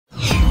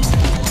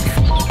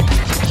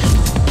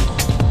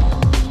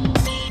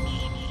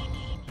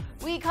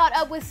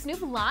up with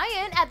Snoop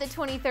Lion at the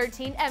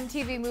 2013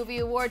 MTV Movie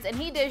Awards, and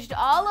he dished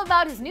all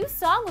about his new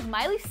song with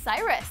Miley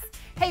Cyrus.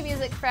 Hey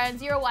music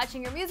friends, you're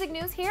watching your music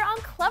news here on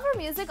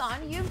ClevverMusic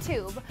on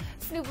YouTube.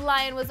 Snoop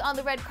Lion was on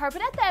the red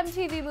carpet at the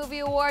MTV Movie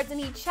Awards, and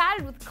he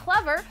chatted with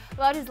Clevver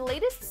about his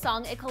latest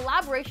song, a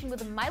collaboration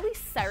with Miley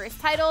Cyrus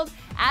titled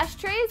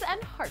Ashtrays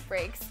and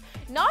Heartbreaks.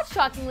 Not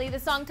shockingly, the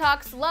song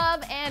talks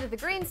love and the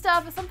green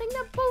stuff, something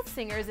that both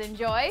singers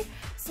enjoy.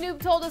 Snoop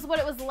told us what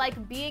it was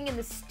like being in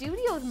the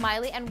studio with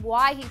Miley and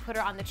why he put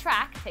her on the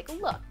track. Take a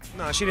look.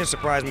 No, she didn't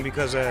surprise me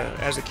because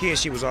as a kid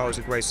she was always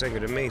a great singer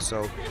to me,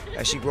 so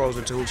as she grows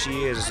into who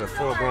she is as a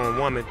full-grown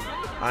woman,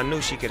 I knew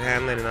she could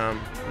handle it, and I'm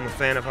a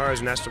fan of hers,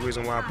 and that's the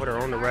reason why I put her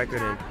on the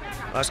record. And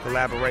us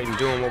collaborating,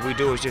 doing what we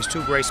do, is just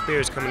two great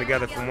spirits coming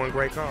together from one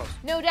great cause.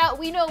 No doubt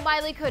we know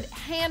Miley could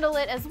handle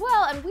it as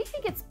well, and we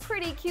think it's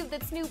pretty cute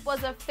that Snoop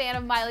was a fan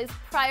of Miley's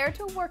prior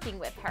to working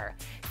with her.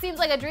 Seems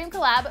like a dream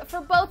collab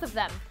for both of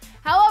them.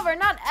 However,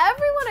 not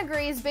everyone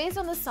agrees based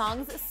on the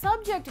song's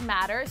subject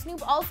matter.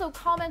 Snoop also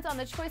comments on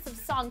the choice of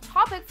song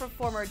topic for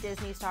former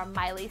Disney star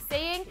Miley,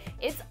 saying,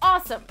 "It's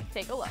awesome."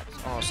 Take a look.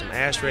 It's awesome.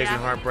 Ashtrays and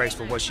Heartbreaks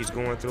for what she's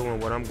going through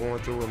and what I'm going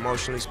through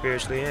emotionally,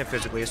 spiritually, and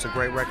physically. It's a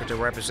great record to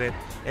represent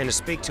and to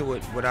speak to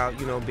it without,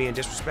 being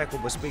disrespectful,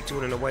 but speak to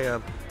it in a way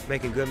of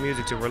making good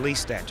music to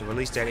release that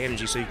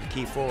energy so you can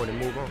keep forward and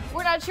move on.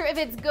 We're not sure if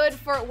it's good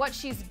for what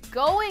she's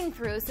going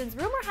through, since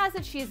rumor has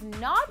it she's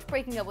not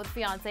breaking up with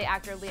fiancé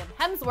actor Liam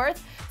Hemsworth.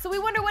 So we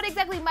wonder what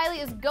exactly Miley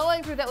is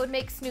going through that would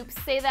make Snoop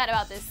say that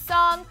about this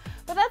song.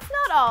 But that's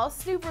not all.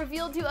 Snoop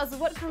revealed to us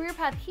what career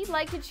path he'd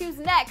like to choose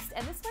next,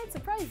 and this might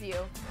surprise you.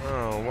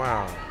 Oh,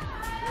 wow.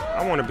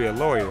 I want to be a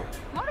lawyer. You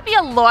want to be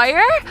a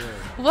lawyer? Yeah.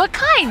 What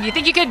kind? You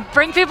think you could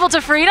bring people to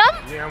freedom?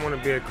 Yeah, I want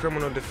to be a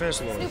criminal defense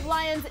lawyer. Snoop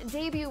Lion's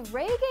debut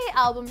reggae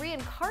album,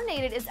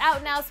 Reincarnated, is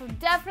out now, so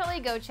definitely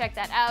go check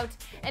that out.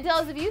 And tell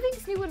us if you think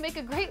Snoop would make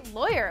a great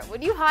lawyer.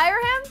 Would you hire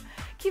him?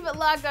 Keep it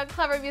locked on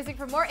ClevverMusic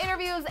for more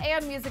interviews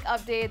and music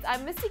updates.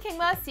 I'm Misty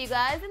Kingma. See you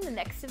guys in the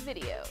next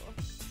video.